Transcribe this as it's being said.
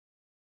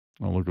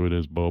Oh, look who it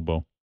is,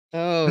 Bobo.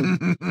 Oh.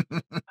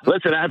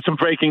 Listen, I have some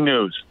breaking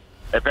news.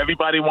 If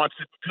everybody wants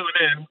to tune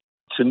in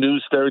to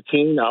News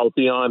 13, I'll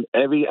be on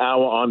every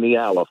hour on the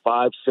hour,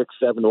 5, 6,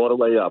 7, all the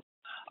way up.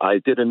 I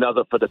did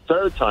another for the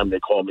third time they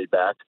called me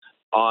back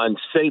on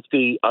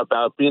safety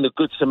about being a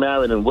good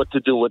Samaritan and what to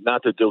do, what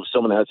not to do if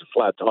someone has a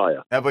flat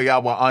tire. Every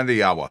hour on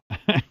the hour.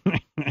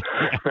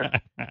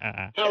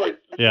 Howard,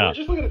 Yeah. we're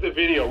just looking at the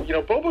video. You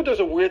know, Bobo does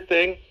a weird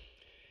thing.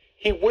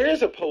 He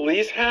wears a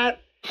police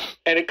hat,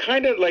 and it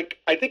kind of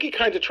I think he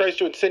kind of tries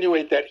to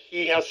insinuate that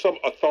he has some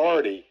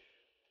authority.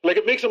 Like,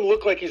 it makes him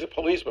look like he's a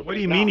policeman. What do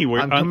you mean he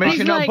wears?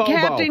 He's like Bobo.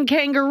 Captain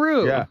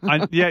Kangaroo. Yeah.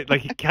 Yeah,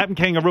 like Captain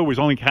Kangaroo was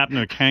only captain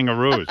of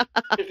kangaroos.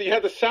 If you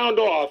had the sound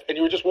off and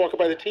you were just walking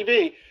by the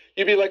TV,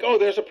 you'd be like, oh,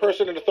 there's a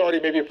person in authority,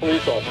 maybe a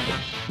police officer.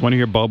 Want to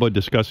hear Bobo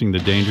discussing the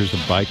dangers of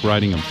bike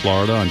riding in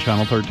Florida on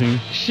Channel 13?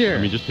 Sure.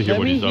 I mean, just to hear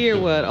what he's up to. Let me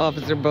hear what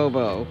Officer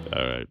Bobo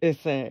All right. is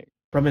saying.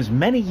 From his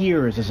many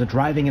years as a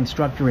driving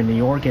instructor in New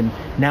York and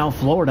now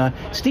Florida,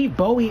 Steve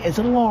Bowie is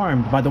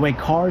alarmed by the way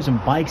cars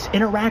and bikes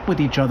interact with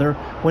each other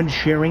when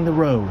sharing the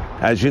road.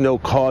 As you know,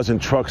 cars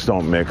and trucks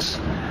don't mix,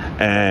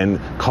 and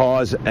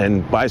cars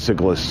and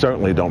bicyclists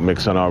certainly don't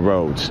mix on our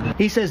roads.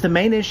 He says the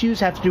main issues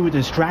have to do with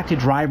distracted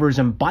drivers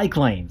and bike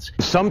lanes.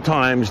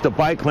 Sometimes the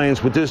bike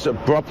lanes would just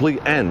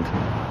abruptly end.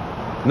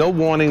 No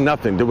warning,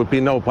 nothing. There would be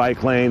no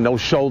bike lane, no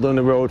shoulder in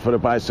the road for the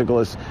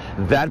bicyclist.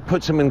 That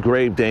puts them in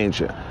grave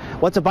danger.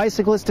 What's a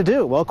bicyclist to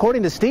do? Well,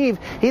 according to Steve,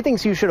 he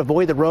thinks you should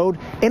avoid the road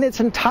in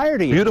its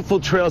entirety. Beautiful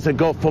trails that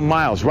go for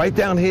miles, right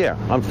down here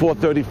on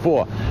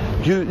 434.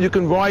 You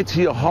can ride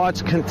to your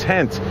heart's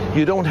content.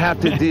 You don't have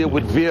to deal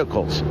with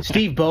vehicles.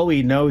 Steve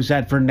Bowie knows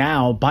that for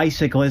now,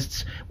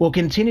 bicyclists will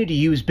continue to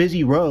use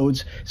busy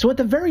roads, so at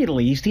the very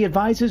least, he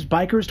advises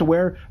bikers to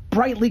wear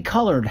brightly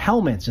colored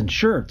helmets and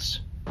shirts.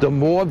 The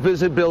more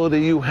visibility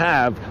you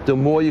have, the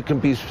more you can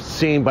be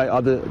seen by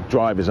other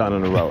drivers out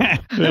on the road.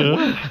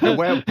 They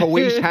wear a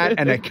police hat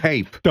and a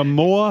cape. The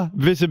more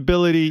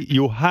visibility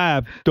you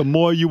have, the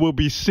more you will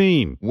be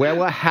seen. Wear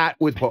a hat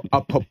with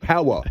a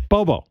propeller.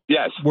 Bobo.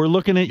 Yes. We're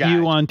looking at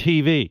you on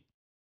TV.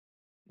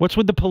 What's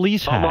with the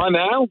police hat? I'm on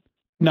now?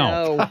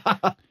 No.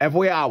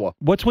 Every hour.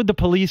 What's with the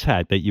police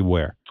hat that you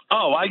wear?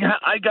 Oh, I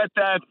got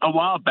that a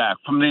while back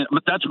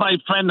that's my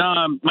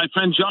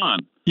friend John.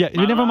 Yeah,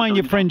 never mind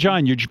your friend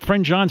John. Your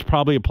friend John's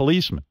probably a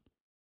policeman.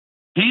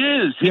 He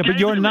is. He Yeah, but gave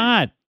you're it to me.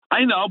 not.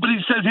 I know, but he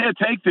says, here,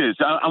 take this.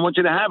 I want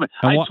you to have it.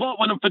 And I taught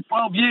with him for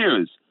 12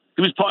 years.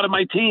 He was part of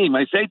my team,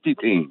 my safety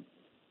team.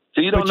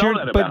 So you don't know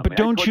that about me. But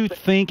don't you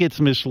think it's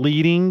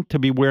misleading to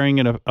be wearing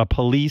a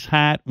police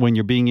hat when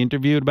you're being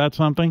interviewed about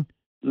something?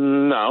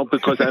 No,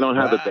 because I don't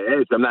have a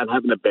badge. I'm not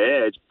having a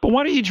badge. But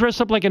why don't you dress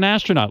up like an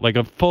astronaut, like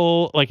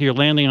you're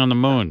landing on the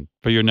moon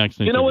for your next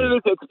interview? You know what it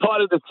is? It's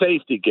part of the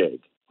safety gig.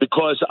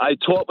 Because I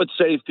taught with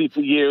safety for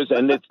years,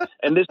 and this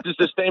is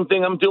the same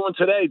thing I'm doing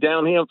today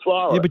down here in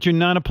Florida. Yeah, but you're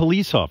not a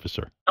police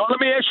officer. Now, let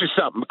me ask you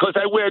something. Because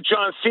I wear a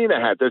John Cena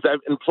hat, does that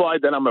imply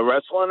that I'm a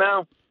wrestler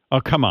now? Oh,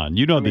 come on.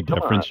 You know the come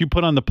difference. on. You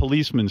put on the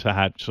policeman's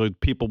hat so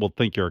people will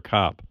think you're a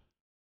cop.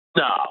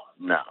 No.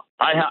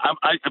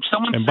 If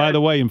someone And by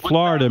the way, in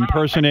Florida, no,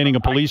 impersonating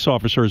a police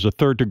officer is a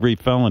third-degree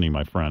felony,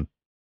 my friend.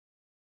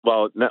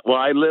 Well,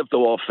 I live to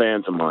all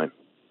fans of mine.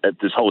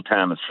 This whole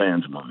town is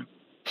fans of mine.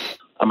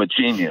 I'm a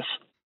genius.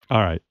 All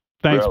right.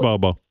 Thanks, Really?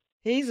 Bobo.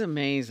 He's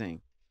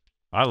amazing.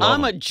 I love I'm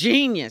him. a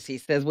genius, he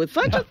says, with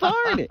such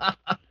authority.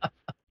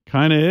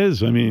 Kind of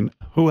is. I mean,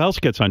 who else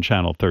gets on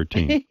Channel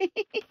 13?